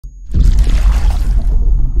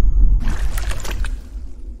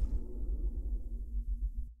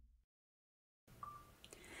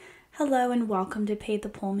Hello and welcome to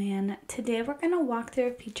Paythepoolman. Today we're going to walk through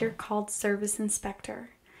a feature called Service Inspector.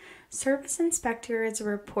 Service Inspector is a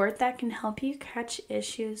report that can help you catch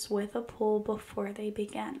issues with a pool before they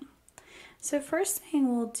begin. So first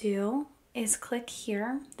thing we'll do is click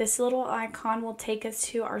here. This little icon will take us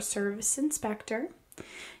to our Service Inspector.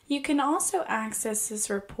 You can also access this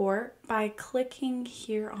report by clicking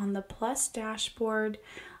here on the plus dashboard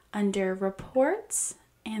under Reports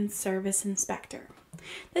and Service Inspector.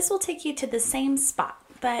 This will take you to the same spot,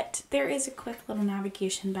 but there is a quick little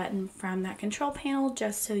navigation button from that control panel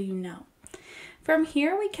just so you know. From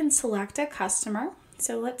here we can select a customer.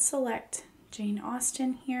 So let's select Jane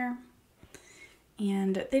Austen here.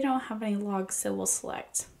 And they don't have any logs, so we'll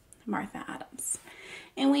select Martha Adams.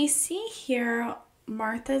 And we see here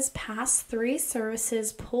Martha's past 3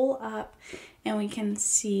 services pull up, and we can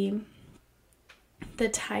see the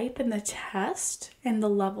type and the test and the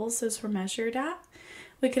levels those were measured at.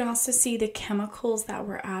 We can also see the chemicals that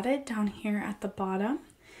were added down here at the bottom.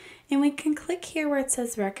 And we can click here where it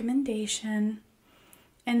says recommendation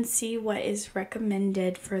and see what is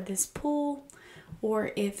recommended for this pool,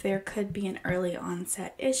 or if there could be an early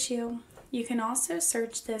onset issue. You can also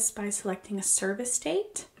search this by selecting a service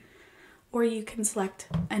date, or you can select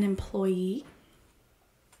an employee.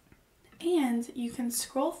 And you can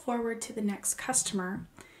scroll forward to the next customer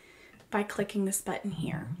by clicking this button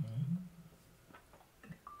here.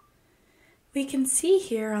 We can see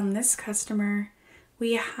here on this customer,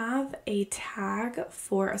 we have a tag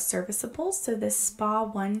for a serviceable, so this Spa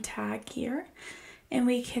 1 tag here, and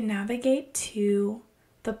we can navigate to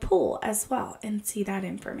the pool as well and see that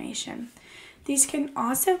information. These can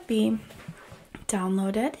also be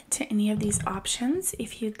downloaded to any of these options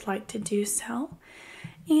if you'd like to do so,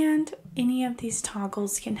 and any of these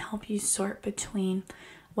toggles can help you sort between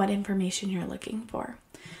what information you're looking for.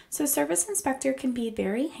 So Service Inspector can be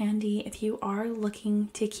very handy if you are looking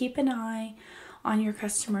to keep an eye on your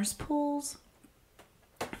customers' pools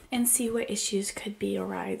and see what issues could be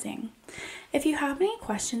arising. If you have any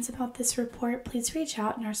questions about this report, please reach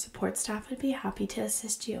out and our support staff would be happy to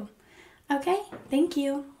assist you. Okay, thank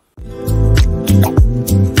you.